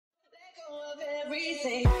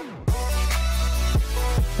everything.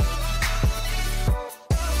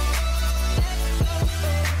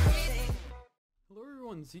 Hello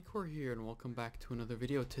everyone, Zcor here and welcome back to another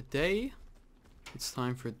video. Today it's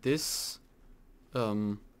time for this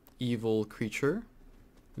evil creature.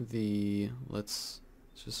 Okay,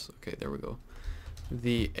 there we go.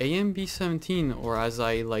 The AMB-17, or as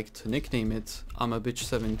I like to nickname it,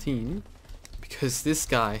 AMB-17, because this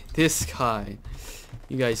guy,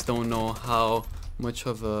 you guys don't know how much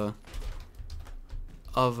of a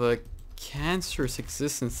cancerous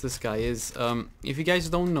existence this guy is. If you guys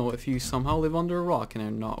don't know, if you somehow live under a rock and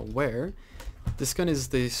are not aware, this gun is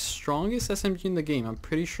the strongest SMG in the game. I'm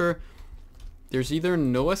pretty sure there's either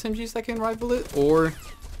no SMGs that can rival it, or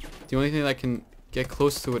the only thing that can get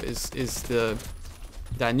close to it is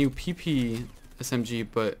that new PP SMG,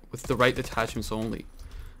 but with the right attachments only.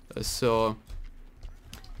 So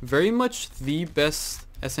very much the best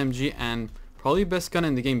SMG and probably best gun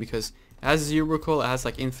in the game, because it has zero recoil, it has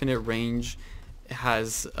like infinite range, it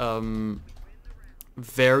has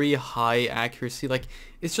very high accuracy. Like,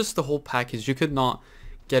 it's just the whole package. You could not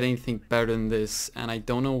get anything better than this, and I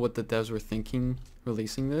don't know what the devs were thinking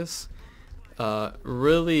releasing this.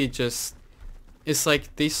 Really just, it's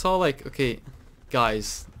like they saw like, okay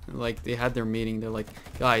guys, like they had their meeting, they're like,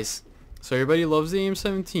 guys, so everybody loves the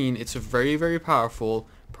AMB-17, it's very, very powerful,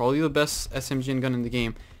 probably the best SMG and gun in the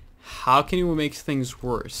game. How can you make things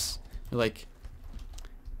worse? Like,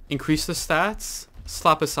 increase the stats,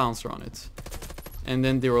 slap a silencer on it. And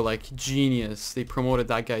then they were like, genius. They promoted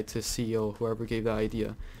that guy to CEO, whoever gave that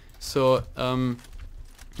idea. So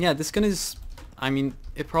yeah, this gun is, I mean,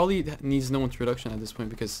 it probably needs no introduction at this point,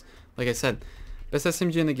 because like I said, best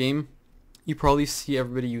SMG in the game. You probably see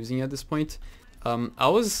everybody using it at this point. When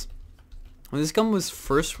this gun was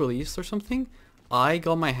first released or something, I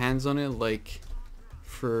got my hands on it like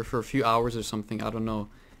for a few hours or something, I don't know.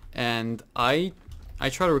 And I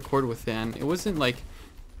tried to record with it, and it wasn't like,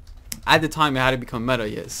 at the time it had to become meta,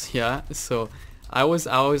 yes, yeah. So I was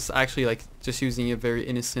actually like just using it very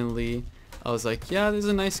innocently. I was like, yeah, this is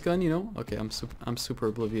a nice gun, you know. Okay, I'm super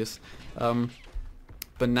oblivious.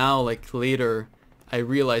 But now, like later, I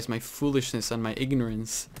realized my foolishness and my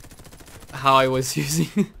ignorance, how I was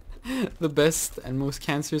using the best and most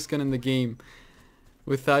cancerous gun in the game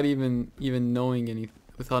without even knowing any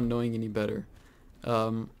better.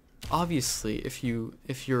 Obviously, if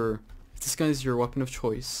this gun is your weapon of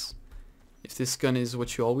choice, if this gun is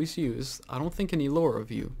what you always use, I don't think any lower of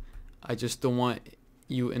you. I just don't want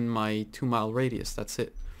you in my 2-mile radius. That's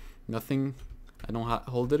it. Nothing. I don't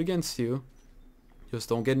hold it against you. Just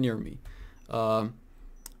don't get near me.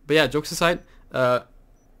 But yeah, jokes aside, this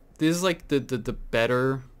is like the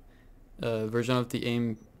better version of the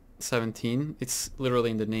AIM-17. It's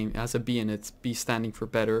literally in the name. It has a B in it. B standing for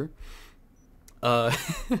better. But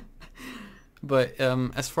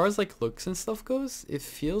as far as like looks and stuff goes, it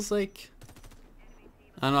feels like,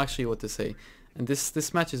 I don't know actually what to say. And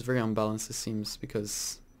this match is very unbalanced, it seems,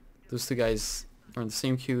 because those two guys are in the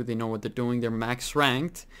same queue. They know what they're doing. They're max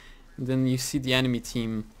ranked. And then you see the enemy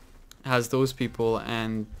team has those people,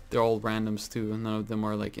 and they're all randoms too, and none of them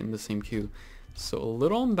are like in the same queue. So a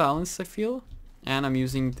little unbalanced, I feel. And I'm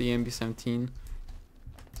using the AMB-17,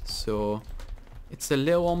 so it's a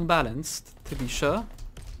little unbalanced, to be sure.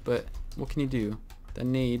 But what can you do? That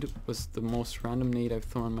nade was the most random nade I've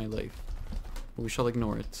thrown in my life. But we shall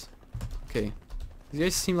ignore it. Okay. These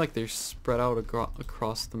guys seem like they're spread out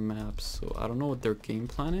across the map, so I don't know what their game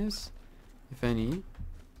plan is, if any.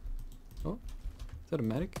 Oh, is that a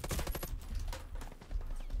medic?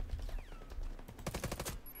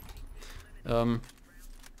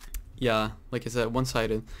 Yeah, like I said,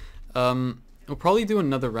 one-sided. We'll probably do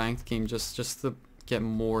another ranked game just to get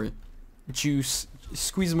more juice,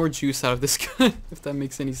 squeeze more juice out of this gun, if that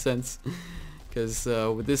makes any sense. Because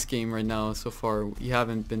with this game right now, so far, you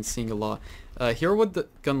haven't been seeing a lot. Here what the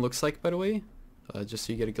gun looks like, by the way, just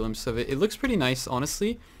so you get a glimpse of it. It looks pretty nice,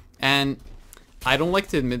 honestly, and I don't like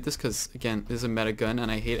to admit this because, again, this is a meta gun,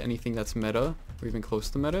 and I hate anything that's meta, or even close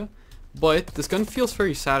to meta. But this gun feels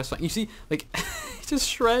very satisfying. You see, like, it just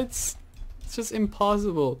shreds. It's just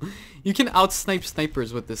impossible. You can out-snipe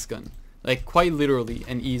snipers with this gun. Like, quite literally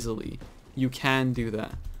and easily. You can do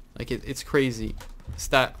that. Like, it's crazy. It's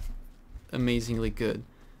that amazingly good.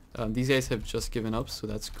 These guys have just given up, so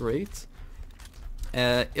that's great.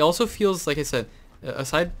 It also feels, like I said,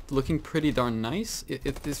 aside looking pretty darn nice,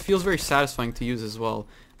 it feels very satisfying to use as well.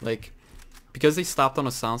 Like, because they slapped on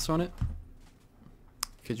a silencer on it.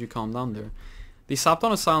 Could you calm down there? They slapped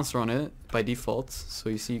on a silencer on it by default, so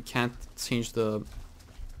you see you can't change the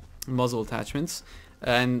muzzle attachments.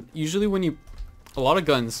 And usually when you a lot of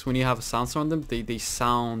guns, when you have a silencer on them, they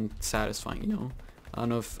sound satisfying, you know? I don't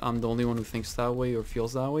know if I'm the only one who thinks that way or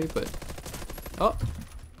feels that way, but... Oh!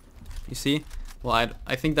 You see? Well,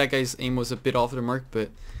 I think that guy's aim was a bit off the mark, but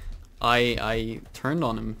I turned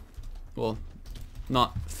on him. Well,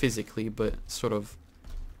 not physically, but sort of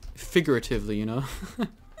figuratively, you know?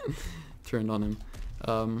 Turned on him.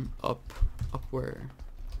 Up where?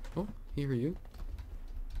 Oh, I hear you.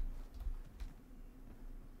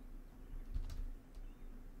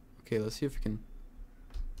 Okay, let's see if we can...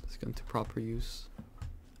 Let's get into proper use.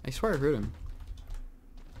 I swear I heard him.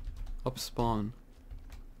 Up spawn.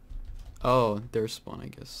 Oh, there's spawn, I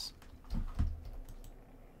guess.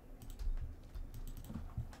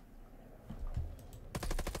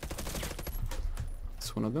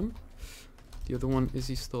 It's one of them. The other one, is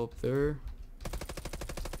he still up there?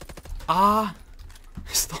 Ah!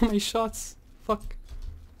 I stole my shots. Fuck.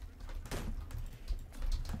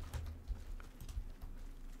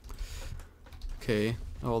 Okay,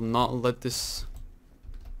 I will not let this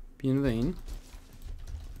be in vain.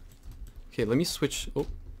 Okay, let me switch. Oh,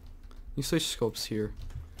 let me switch scopes here,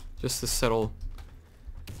 just to settle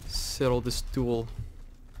this duel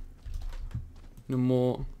no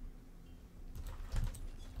more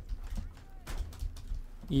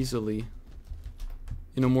easily.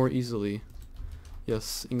 More easily.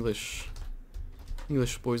 Yes, English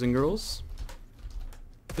boys and girls.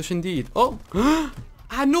 English indeed. Oh, I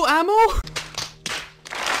had no ammo.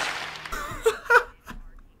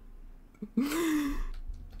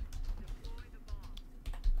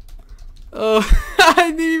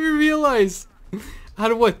 I didn't even realize. I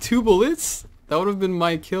had what, 2 bullets? That would have been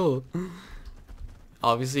my kill.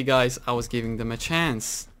 Obviously, guys, I was giving them a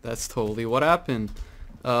chance. That's totally what happened.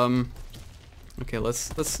 Okay,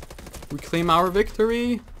 let's reclaim our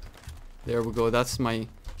victory. There we go. That's my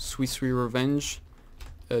sweet revenge.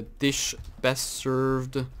 A dish best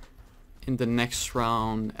served in the next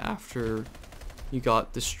round after you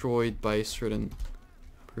got destroyed by a certain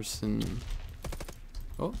person.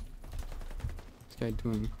 Oh, what's this guy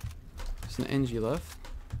doing? There's an NG left.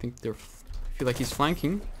 I think I feel like he's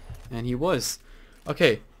flanking, and he was.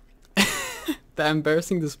 Okay, the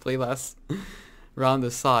embarrassing display last round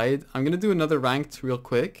aside, I'm gonna do another ranked real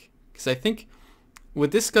quick, because I think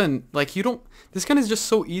with this gun, like, this gun is just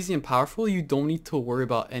so easy and powerful, you don't need to worry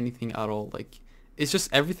about anything at all. Like, it's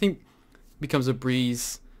just everything becomes a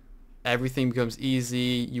breeze, everything becomes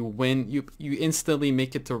easy, you win, you instantly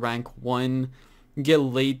make it to rank 1, you get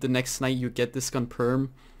laid the next night, you get this gun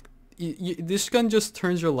perm. This gun just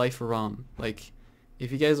turns your life around. Like,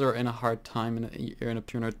 if you guys are in a hard time and you're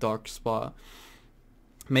in a dark spot,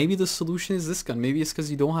 maybe the solution is this gun. Maybe it's because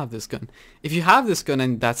you don't have this gun. If you have this gun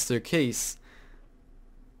and that's their case,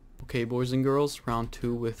 okay, boys and girls, round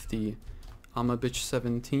 2 with the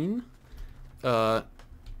AMB-17.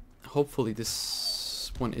 Hopefully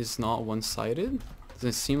this one is not one-sided.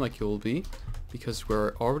 Doesn't seem like it will be, because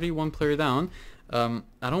we're already 1 player down. I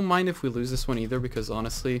don't mind if we lose this one either, because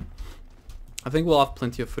honestly, I think we'll have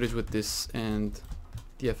plenty of footage with this and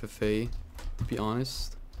the FFA, to be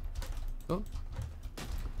honest. Oh,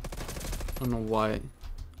 I don't know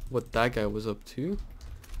what that guy was up to.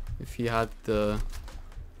 If he had the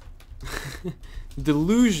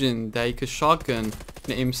delusion that he could shotgun an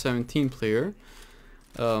AMB-17 player.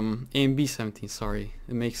 AMB-17, sorry.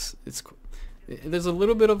 There's a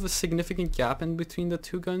little bit of a significant gap in between the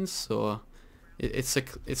 2 guns, so it's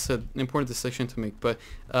an important distinction to make. But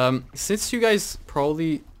since you guys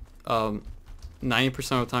probably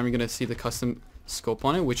 90% of the time you're gonna see the custom scope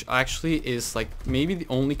on it, which actually is like maybe the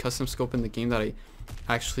only custom scope in the game that I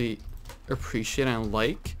actually appreciate and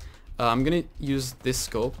like. I'm gonna use this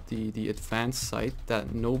scope, the advanced sight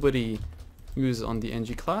that nobody uses on the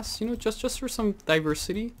NG class. You know, just for some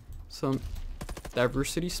diversity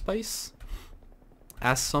spice.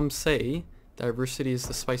 As some say, diversity is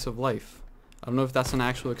the spice of life. I don't know if that's an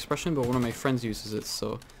actual expression, but one of my friends uses it,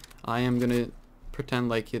 so I am gonna pretend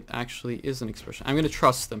like it actually is an expression. I'm gonna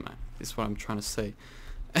trust them, is what I'm trying to say.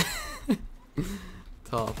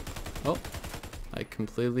 Top. Oh, I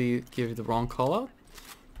completely gave you the wrong call out.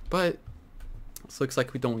 But it looks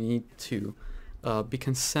like we don't need to be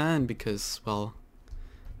concerned, because, well,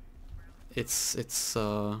 it's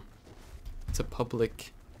a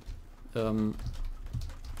public. Oh,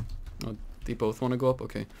 they both want to go up.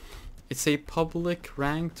 Okay, it's a public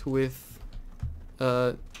ranked with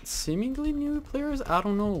seemingly new players. I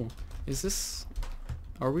don't know.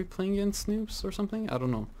 Are we playing against noobs or something? I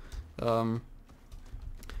don't know.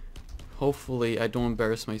 Hopefully I don't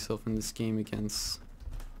embarrass myself in this game against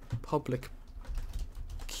public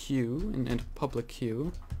queue and public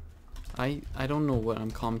queue. I don't know what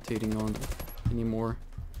I'm commentating on. anymore.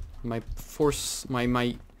 My force,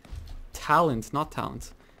 my talent, not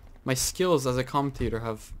talent. My skills as a commentator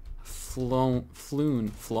have flown?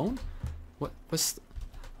 What's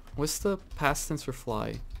the past tense for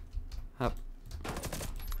fly? Have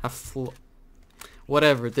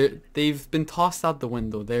whatever. They've been tossed out the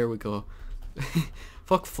window. There we go.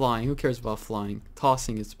 Fuck flying. Who cares about flying?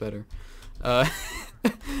 Tossing is better.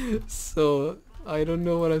 So I don't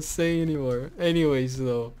know what I'm saying anymore. Anyways,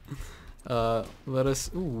 though, let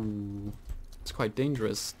us. Ooh, it's quite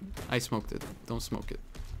dangerous. I smoked it. Don't smoke it.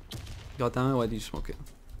 God damn it! Why did you smoke it?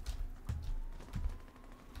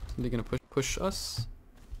 Are they gonna push us?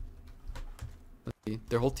 Let's see.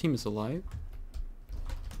 Their whole team is alive.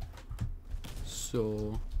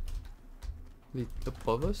 So, they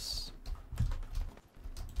above us?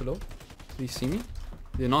 Hello? Did he see me?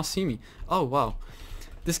 They did not see me. Oh wow.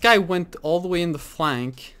 This guy went all the way in the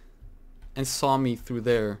flank and saw me through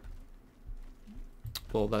there.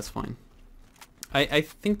 Well, that's fine. I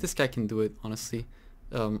think this guy can do it, honestly.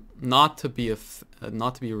 Not to be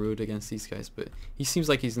rude against these guys, but he seems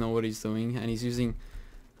like he's know what he's doing, and he's using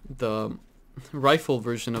the rifle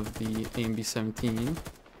version of the AMB-17,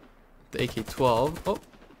 the AK-12. Oh,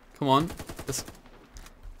 come on, this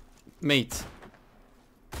mate.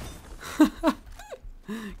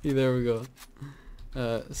 Okay, there we go.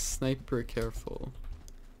 Sniper, careful.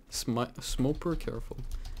 Smoker, careful.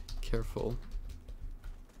 Careful.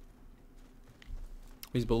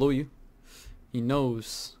 He's below you. He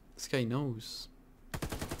knows. This guy knows.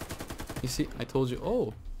 You see, I told you.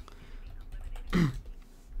 Oh.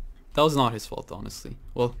 That was not his fault, honestly.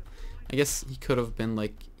 Well, I guess he could have been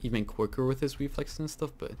like even quicker with his reflexes and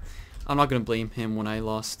stuff, but I'm not gonna blame him when I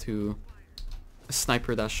lost to a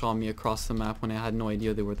sniper that shot me across the map when I had no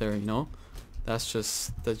idea they were there, you know? That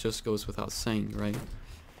just goes without saying, right?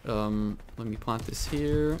 Let me plant this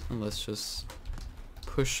here, and let's just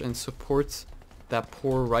push and support that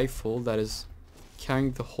poor rifle that is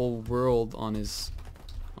carrying the whole world on his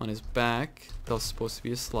back. That was supposed to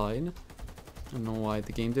be a slide. I don't know why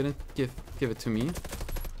the game didn't give it to me.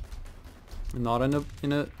 Not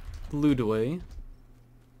in a lewd way,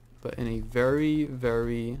 but in a very,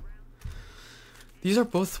 very. These are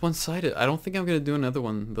both one-sided. I don't think I'm gonna do another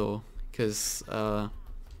one though, because the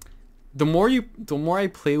more I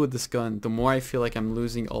play with this gun, the more I feel like I'm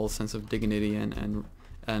losing all sense of dignity, and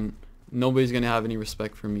nobody's gonna have any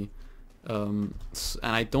respect for me. And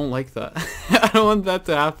I don't like that. I don't want that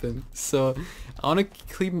to happen. So I want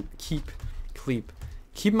to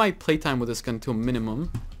keep my playtime with this gun to a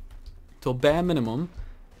minimum, to a bare minimum,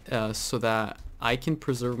 so that I can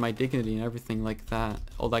preserve my dignity and everything like that,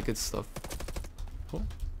 all that good stuff. Oh.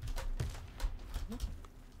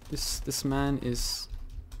 This man is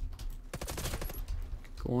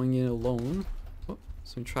going in alone. Oh,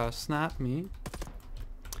 so try to snap me,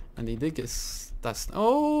 and they did get.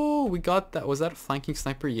 Oh, we got that. Was that a flanking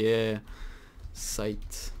sniper? Yeah.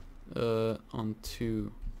 Sight. On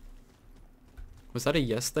 2. Was that a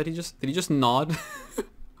yes that did he just nod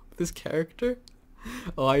with this character?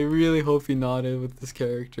 Oh, I really hope he nodded with this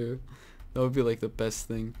character. That would be like the best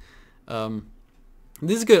thing.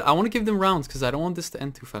 This is good. I want to give them rounds because I don't want this to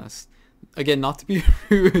end too fast. Again, not to be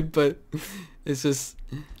rude, but it's just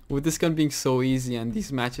with this gun being so easy and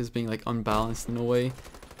these matches being like unbalanced in a way,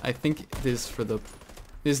 I think this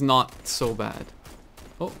is not so bad.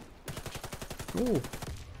 Oh. Ooh.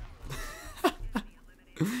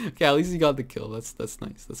 Okay, at least he got the kill. That's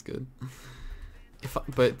nice. That's good.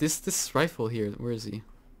 But this rifle here, where is he?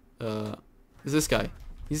 Is this guy?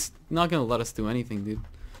 He's not gonna let us do anything, dude.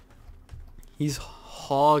 He's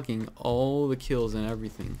hogging all the kills and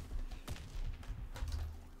everything.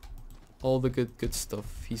 All the good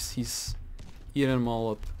stuff. He's eating them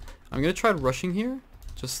all up. I'm gonna try rushing here,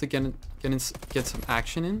 just to get some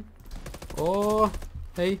action in. Oh,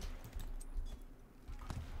 hey.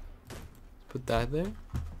 Put that there,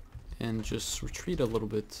 and just retreat a little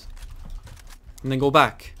bit, and then go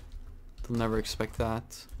back. They'll never expect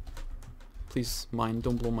that. Please mind,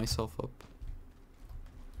 don't blow myself up.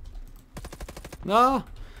 Ah!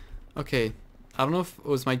 Okay, I don't know if it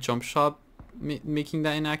was my jump shot making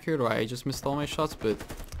that inaccurate, or I just missed all my shots, but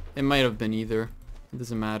it might have been either. It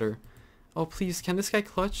doesn't matter. Oh please, can this guy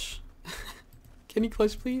clutch? Can he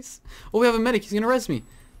clutch, please? Oh, we have a medic. He's gonna res me.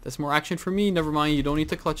 That's more action for me. Never mind, you don't need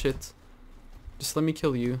to clutch it. Just let me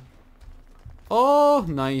kill you. Oh,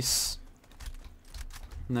 nice.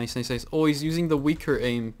 Nice, nice, nice. Oh, he's using the weaker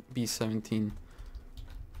AMB-17.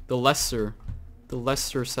 The lesser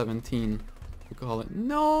 17, we call it.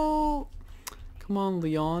 No! Come on,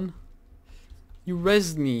 Leon. You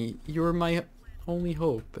rezzed me. You were my only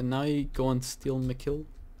hope. And now you go and steal my kill?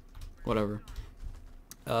 Whatever.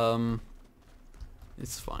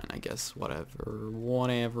 It's fine, I guess.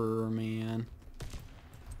 Whatever, man.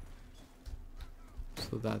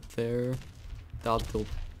 So that there, they'll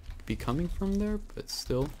be coming from there, but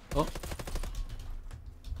still.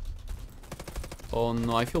 Oh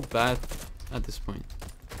no, I feel bad at this point.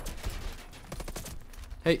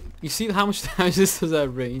 Hey, you see how much damage this does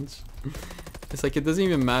at range? It's like it doesn't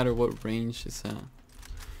even matter what range it's at.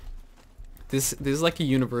 This is like a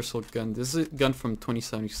universal gun. This is a gun from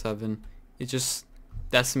 2077. It just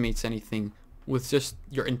decimates anything with just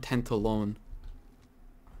your intent alone.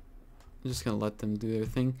 I'm just gonna let them do their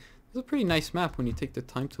thing. It's a pretty nice map when you take the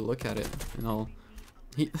time to look at it and all.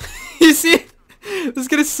 You see, this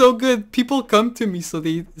gun is so good. People come to me so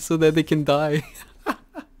that they can die.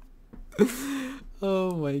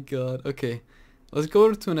 Oh my god. Okay, let's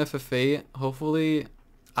go to an FFA. Hopefully,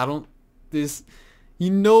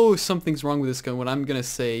 you know something's wrong with this gun. What I'm gonna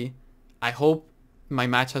say, I hope my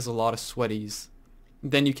match has a lot of sweaties.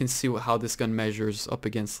 Then you can see how this gun measures up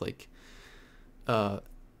against like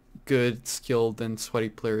good, skilled, and sweaty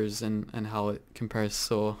players and how it compares.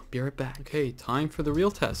 So be right back. Okay, time for the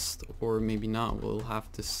real test, or maybe not. We'll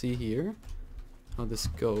have to see here how this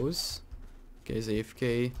goes. Guy's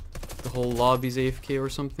AFK. The whole lobby's AFK or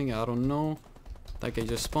something. I don't know. That guy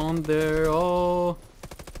just spawned there. Oh,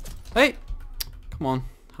 hey, come on.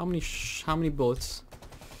 How many bullets?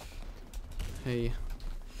 Hey,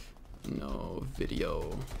 no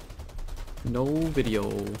video. No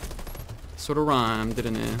video. Sort of rhymed,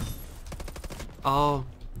 didn't it? Oh,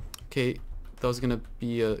 okay. That was gonna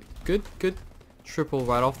be a good triple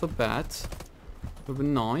right off the bat. Would have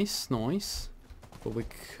been nice. But we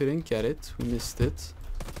couldn't get it. We missed it.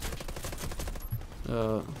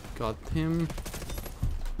 Got him.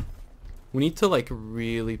 We need to like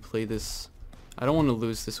really play this. I don't want to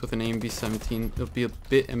lose this with an AMB-17. It'll be a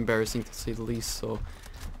bit embarrassing to say the least. So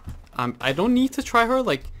I don't need to try her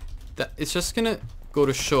like that. It's just gonna go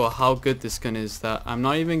to show how good this gun is that I'm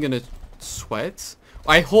not even gonna sweat.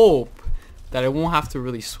 I hope that I won't have to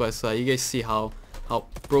really sweat so that you guys see how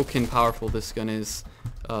broken powerful this gun is.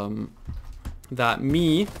 That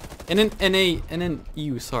me in an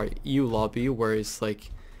EU lobby where it's like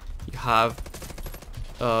you have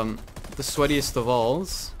the sweatiest of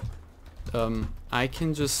alls, I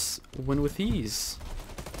can just win with ease.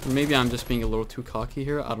 Or maybe I'm just being a little too cocky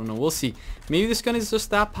here. I don't know. We'll see. Maybe this gun is just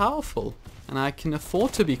that powerful and I can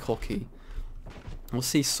afford to be cocky. We'll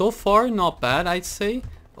see. So far, not bad, I'd say.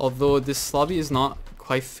 Although this lobby is not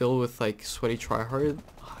quite filled with like sweaty tryhard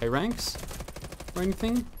high ranks or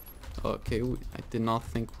anything. Okay, I did not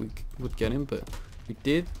think we would get him, but we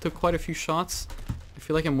did. Took quite a few shots. I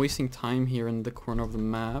feel like I'm wasting time here in the corner of the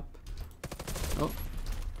map. Oh,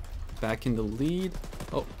 back in the lead.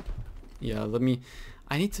 Oh, yeah,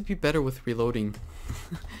 I need to be better with reloading.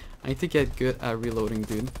 I need to get good at reloading,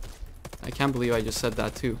 dude. I can't believe I just said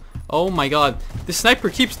that too. Oh my god, the sniper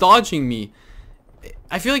keeps dodging me.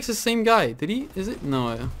 I feel like it's the same guy. Did he? Is it?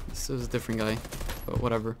 No, this is a different guy. But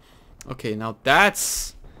whatever. Okay, now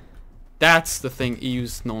that's the thing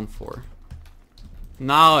EU's known for.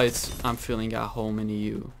 Now I'm feeling at home in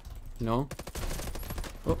EU. You know?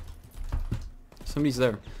 Oh, somebody's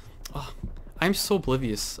there. Oh, I'm so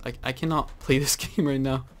oblivious. I cannot play this game right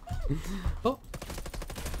now. Oh,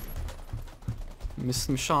 missed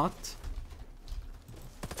some shot.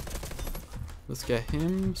 Let's get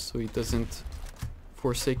him so he doesn't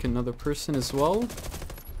forsake another person as well.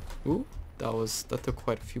 Ooh, that took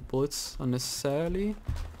quite a few bullets unnecessarily.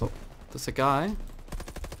 Oh, there's a guy.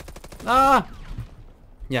 Ah!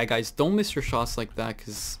 Yeah, guys, don't miss your shots like that,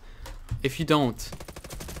 because if you don't,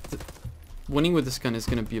 winning with this gun is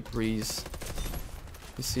gonna be a breeze.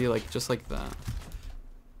 You see, like, just like that.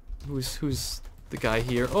 Who's the guy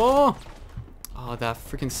here? Oh! Oh, that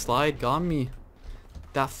freaking slide got me.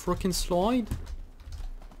 That freaking slide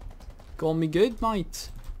got me good, mate.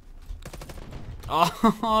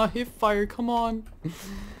 Ah, hip fire, come on.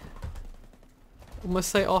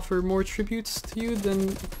 Must I offer more tributes to you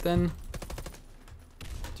than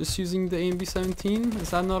just using the AMB-17? Is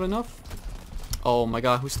that not enough? Oh my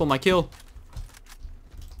god, who stole my kill?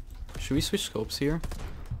 Should we switch scopes here?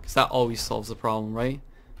 Because that always solves the problem, right?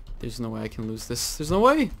 There's no way I can lose this. There's no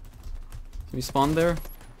way! Can we spawn there?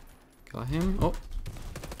 Got him. Oh.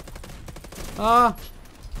 Ah!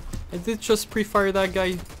 I did just pre-fire that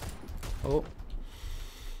guy. Oh.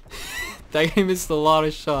 That guy missed a lot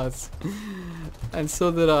of shots. And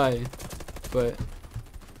so did I. But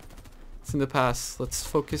it's in the past. Let's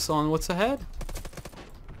focus on what's ahead.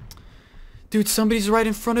 Dude, somebody's right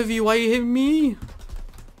in front of you. Why you hit me?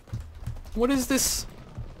 What is this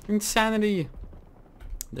insanity?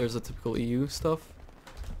 There's the typical EU stuff.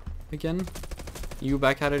 again. EU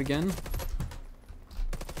back at it again.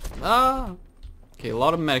 Ah! Okay, a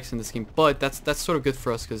lot of medics in this game, but that's sort of good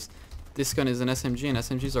for us because this gun is an SMG, and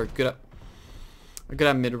SMGs are good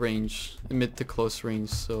at mid-range, mid to close range,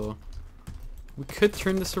 so we could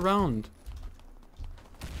turn this around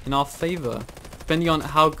in our favor, depending on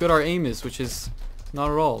how good our aim is, which is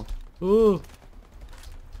not at all. Ooh,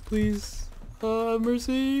 please,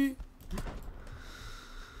 mercy.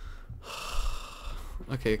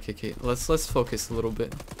 Okay. Let's focus a little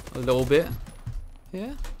bit.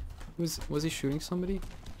 Yeah. Was he shooting somebody?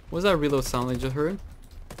 What does that reload sound like? Just heard?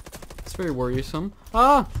 It's very worrisome.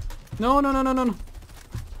 Ah! No. Don't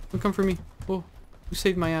come for me. Oh, who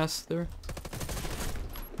saved my ass there?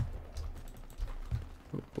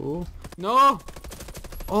 Oh. No!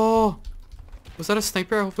 Oh! Was that a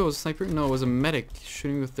sniper? I hope it was a sniper. No, it was a medic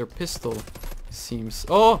shooting with their pistol. Seems.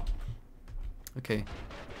 Oh! Okay.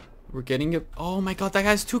 We're getting it. Oh my god, that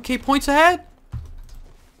guy's 2k points ahead!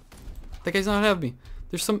 That guy's not ahead of me.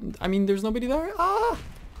 There's there's nobody there. Ah!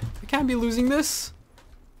 I can't be losing this.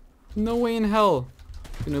 No way in hell.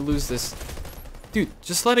 I'm gonna lose this. Dude,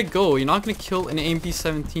 just let it go. You're not gonna kill an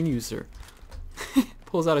AMB-17 user.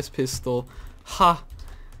 Pulls out his pistol. Ha!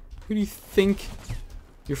 Who do you think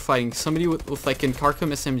you're fighting? Somebody with like an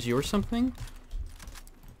Karkum SMG or something?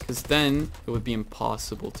 Because then it would be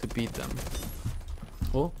impossible to beat them.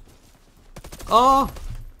 Oh. Oh!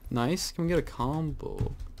 Nice. Can we get a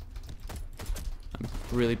combo? I'm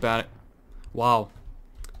really bad at... Wow.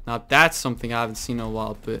 Now that's something I haven't seen in a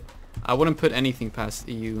while, but I wouldn't put anything past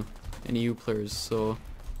EU and EU players, so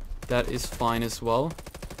that is fine as well.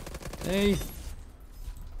 Hey!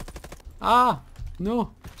 Ah!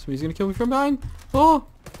 No! Somebody's gonna kill me from behind! Oh!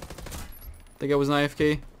 That guy was an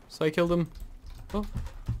IFK, so I killed him. Oh.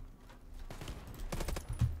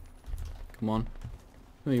 Come on.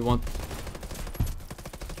 No, you want...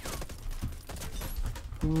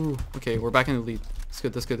 Ooh, okay, we're back in the lead.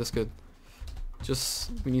 That's good.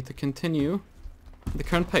 Just, we need to continue the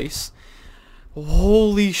current pace.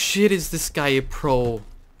 Holy shit, is this guy a pro?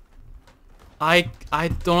 I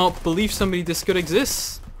do not believe somebody this good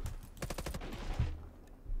exists.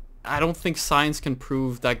 I don't think science can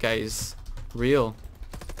prove that guy is real.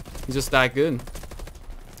 He's just that good.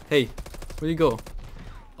 Hey, where'd you go?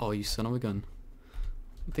 Oh, you son of a gun.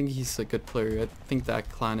 I think he's a good player. I think that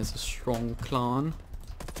clan is a strong clan.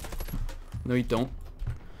 No, you don't.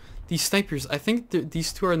 These snipers, I think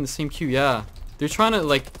these two are in the same queue. Yeah, they're trying to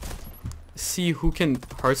like see who can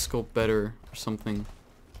hardscope better or something.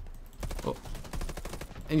 Oh,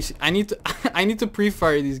 and you see, I need to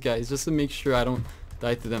pre-fire these guys just to make sure I don't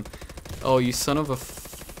die to them. Oh, you son of a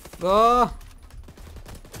ah!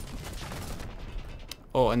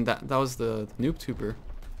 Oh, and that was the noob tuber.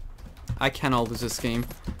 I cannot lose this game.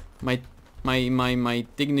 My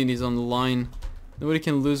dignity is on the line. Nobody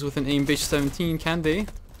can lose with an AMB-17, can they?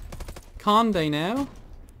 Can't they now?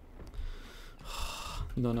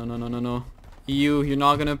 No. EU, you're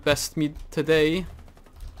not gonna best me today.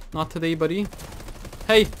 Not today, buddy.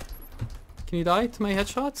 Hey! Can you die to my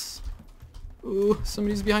headshots? Ooh,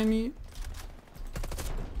 somebody's behind me.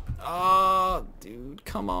 Ah, dude,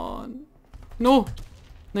 come on. No!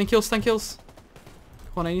 9 kills. Come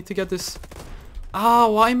on, I need to get this. Ah,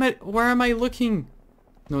 where am I looking?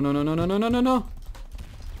 No.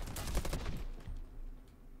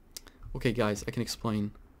 Okay, guys, I can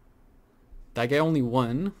explain. That guy only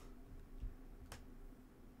won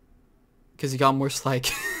because he got more slag.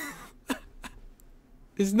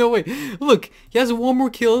 There's no way. Look, he has 1 more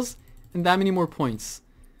kills and that many more points.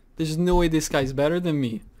 There's no way this guy's better than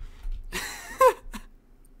me.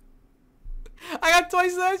 I got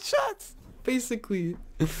twice that shots, basically.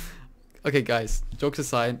 Okay, guys, jokes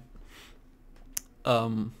aside.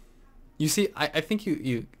 You see, I think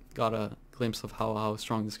you got a glimpse of how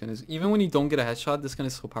strong this gun is. Even when you don't get a headshot, this gun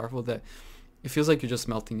is so powerful that it feels like you're just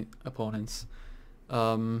melting opponents.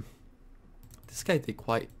 This guy did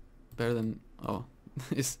quite better than... Oh,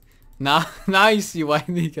 now you see why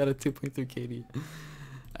he got a 2.3 KD.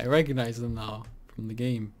 I recognize them now from the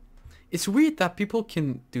game. It's weird that people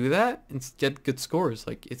can do that and get good scores.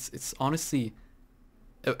 Like it's honestly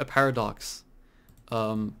a paradox.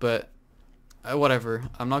 But whatever.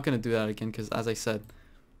 I'm not gonna do that again because, as I said,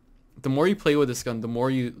 the more you play with this gun, the more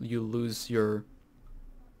you lose your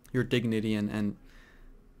dignity and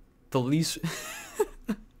the least.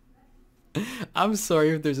 I'm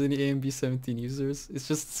sorry if there's any AMB-17 users. It's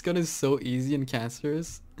just this gun is so easy and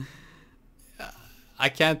cancerous. I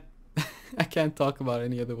can't talk about it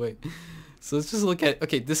any other way. So let's just look at,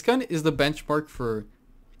 okay, this gun is the benchmark for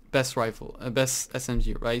best rifle, best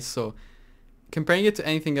SMG, right? So comparing it to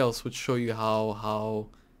anything else would show you how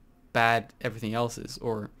bad everything else is,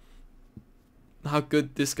 or how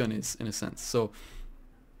good this gun is in a sense. So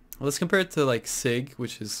let's compare it to like SIG,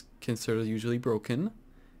 which is considered usually broken.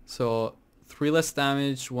 So 3 less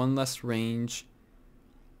damage, 1 less range.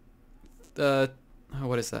 What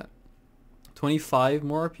is that? 25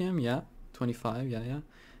 more RPM, yeah. 25, yeah.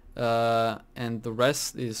 And the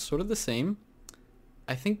rest is sort of the same.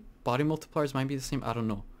 I think body multipliers might be the same, I don't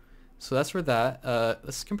know. So that's for that.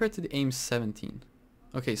 Let's compare it to the AIM-17.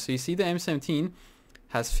 Okay, so you see the AIM-17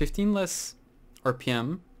 has 15 less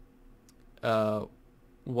RPM, 1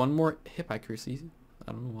 more hip accuracy,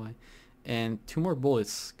 I don't know why, and 2 more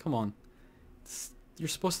bullets. Come on, you're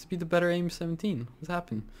supposed to be the better AIM-17. What's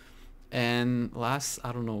happened? And last,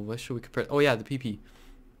 I don't know, what should we compare? Oh yeah, the PP.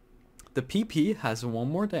 The PP has 1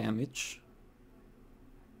 more damage,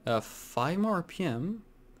 5 more RPM,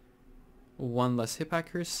 1 less hip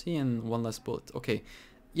accuracy, and 1 less bullet. Okay,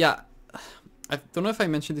 yeah, I don't know if I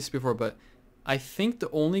mentioned this before, but I think the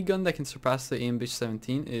only gun that can surpass the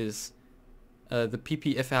AMB-17 is the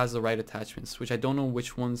PP if it has the right attachments, which I don't know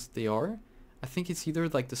which ones they are. I think it's either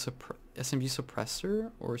like the SMG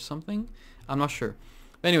suppressor or something. I'm not sure.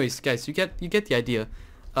 But anyways, guys, you get the idea.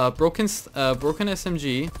 Broken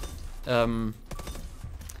SMG,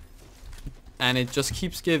 and it just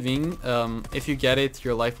keeps giving. If you get it,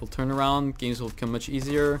 your life will turn around. Games will become much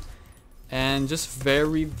easier, and just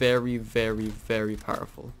very, very, very, very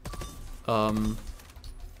powerful. So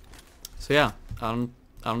yeah, I don't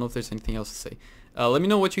know if there's anything else to say. Let me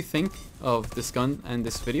know what you think of this gun and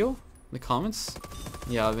this video in the comments.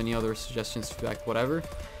 Yeah, have any other suggestions, feedback, whatever.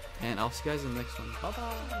 And I'll see you guys in the next one. Bye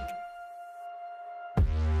bye.